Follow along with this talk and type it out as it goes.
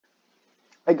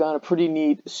I got a pretty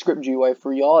neat Script GUI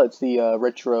for y'all. It's the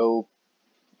retro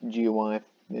GUI.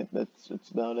 Yeah,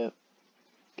 that's about it.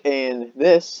 And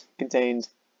this contains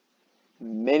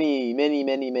many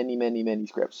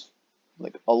scripts,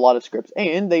 like a lot of scripts.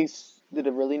 And they did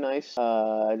a really nice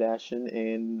dash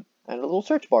in and a little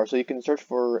search bar, so you can search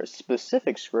for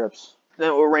specific scripts.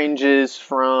 Now it ranges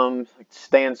from like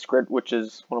Stan script, which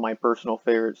is one of my personal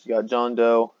favorites. You got John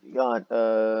Doe. You got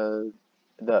the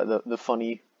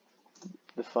funny,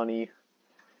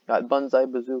 got Banzai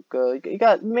Bazooka. You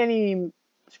got many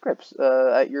scripts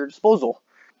at your disposal.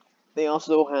 They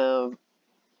also have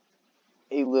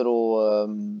a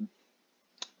little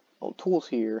tools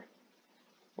here,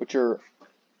 which are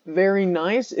very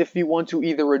nice if you want to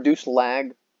either reduce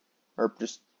lag or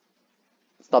just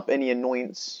stop any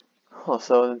annoyance.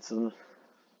 Also, it's a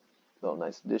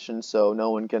nice addition, so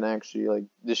no one can actually like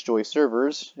destroy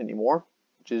servers anymore,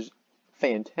 which is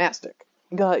fantastic.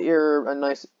 You got a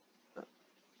nice.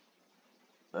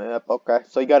 Yep, okay.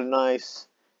 So you got a nice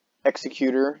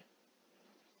executor.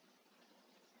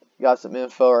 You got some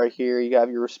info right here. You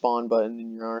have your respawn button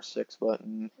and your R6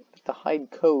 button. To hide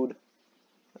code.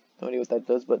 No idea what that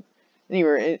does, but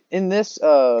anyway, in this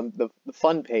the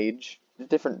fun page, there's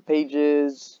different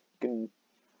pages. You can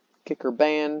kick or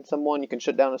ban someone. You can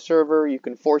shut down a server. You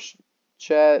can force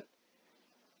chat.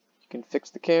 You can fix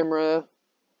the camera.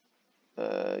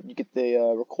 You get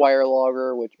the require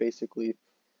logger, which basically,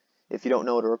 if you don't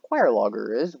know what a require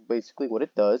logger is, basically what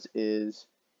it does is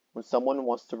when someone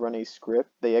wants to run a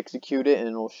script, they execute it and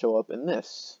it'll show up in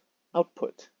this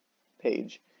output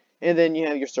page. And then you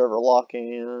have your server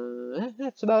locking.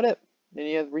 That's about it. Then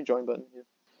you have the rejoin button.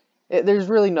 There's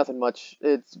really nothing much.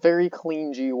 It's very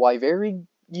clean GUI, very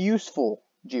useful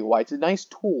GUI. It's a nice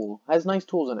tool. It has nice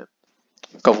tools in it.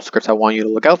 A couple scripts I want you to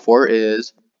look out for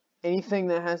is anything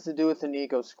that has to do with an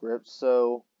eco script.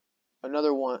 So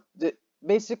another one,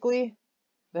 basically,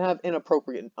 they have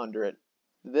inappropriate under it.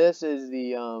 This is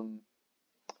the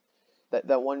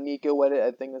that one Nico edit.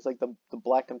 I think it's like the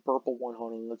black and purple one.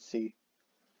 Hold on, let's see.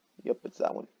 Yep, it's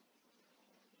that one.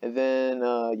 And then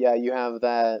yeah, you have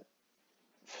that.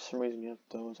 For some reason you have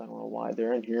those. I don't know why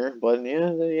they're in here, but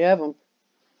yeah, there you have them.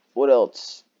 What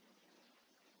else?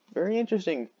 Very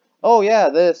interesting. Oh yeah,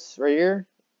 this right here.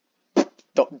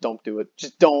 Don't do it.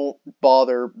 Just don't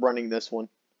bother running this one.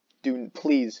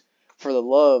 Please, for the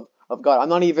love of God. I'm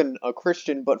not even a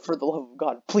Christian, but for the love of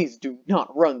God, please do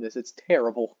not run this. It's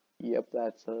terrible. Yep,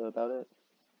 that's about it.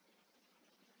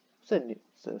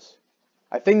 What's this?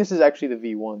 I think this is actually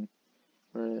the V1.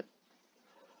 Right.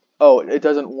 Oh, it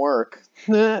doesn't work.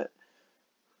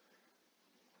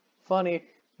 Funny.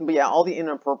 But yeah, all the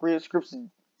inappropriate scripts,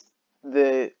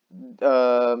 the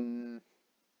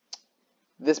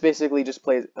this basically just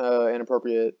plays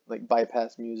inappropriate like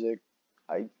bypass music.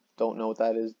 I don't know what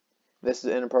that is. This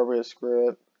is inappropriate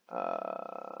script.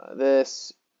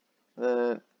 This,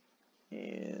 and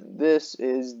this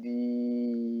is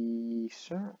the.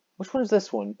 Sure. Which one is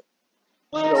this one?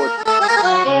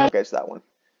 Okay, it's that one.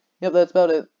 Yep, that's about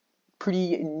it.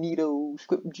 Pretty neato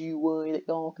Script GUI that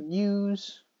y'all can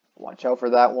use. Watch out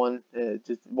for that one.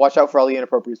 Just watch out for all the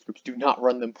inappropriate scripts. Do not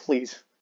run them, please.